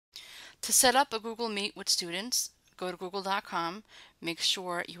To set up a Google Meet with students, go to google.com, make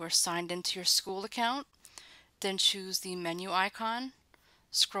sure you are signed into your school account, then choose the menu icon,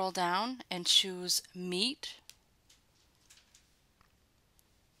 scroll down and choose Meet.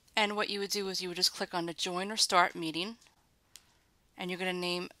 And what you would do is you would just click on the Join or Start Meeting, and you're going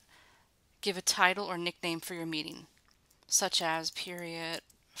to give a title or nickname for your meeting, such as Period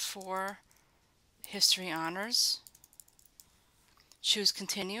 4 History Honors. Choose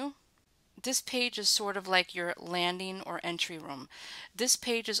Continue. This page is sort of like your landing or entry room. This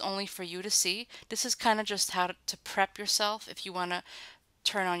page is only for you to see. This is kind of just how to prep yourself if you want to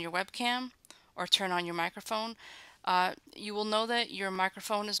turn on your webcam or turn on your microphone. You will know that your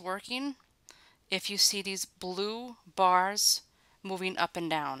microphone is working if you see these blue bars moving up and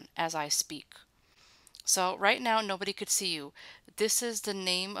down as I speak. So right now nobody could see you. This is the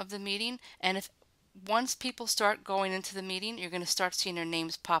name of the meeting, and if once people start going into the meeting, you're going to start seeing their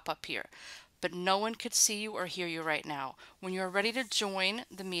names pop up here. But no one could see you or hear you right now. When you're ready to join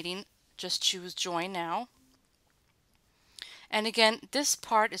the meeting, just choose Join Now. And again, this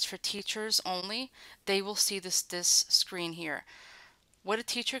part is for teachers only. They will see this screen here. What a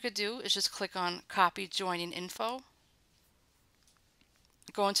teacher could do is just click on Copy Joining Info,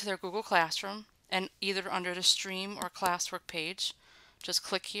 go into their Google Classroom, and either under the Stream or Classwork page, just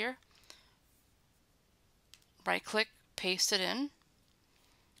click here, right click, paste it in.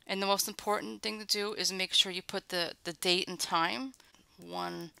 And the most important thing to do is make sure you put the date and time,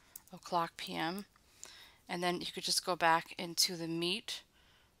 1:00 p.m. And then you could just go back into the Meet,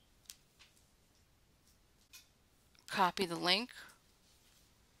 copy the link,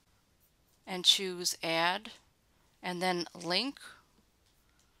 and choose Add, and then Link.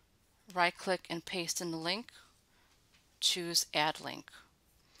 Right click and paste in the link, choose Add Link.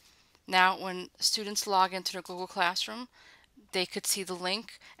 Now when students log into their Google Classroom, they could see the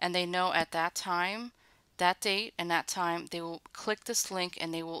link and they know at that time, that date and that time, they will click this link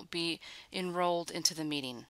and they will be enrolled into the meeting.